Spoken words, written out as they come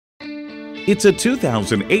It's a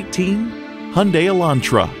 2018 Hyundai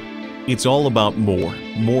Elantra. It's all about more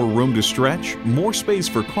room to stretch, more space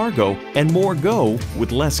for cargo, and more go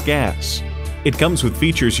with less gas. It comes with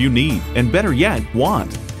features you need, and better yet, want.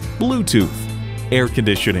 Bluetooth, air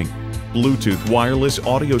conditioning, Bluetooth wireless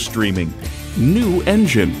audio streaming, new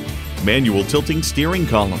engine, manual tilting steering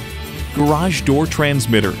column, garage door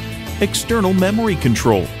transmitter, external memory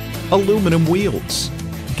control, aluminum wheels,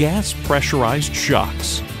 gas pressurized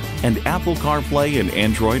shocks, and Apple CarPlay and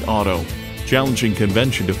Android Auto. Challenging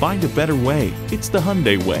convention to find a better way, it's the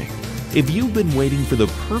Hyundai way. If you've been waiting for the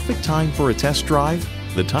perfect time for a test drive,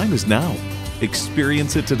 the time is now.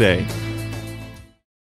 Experience it today.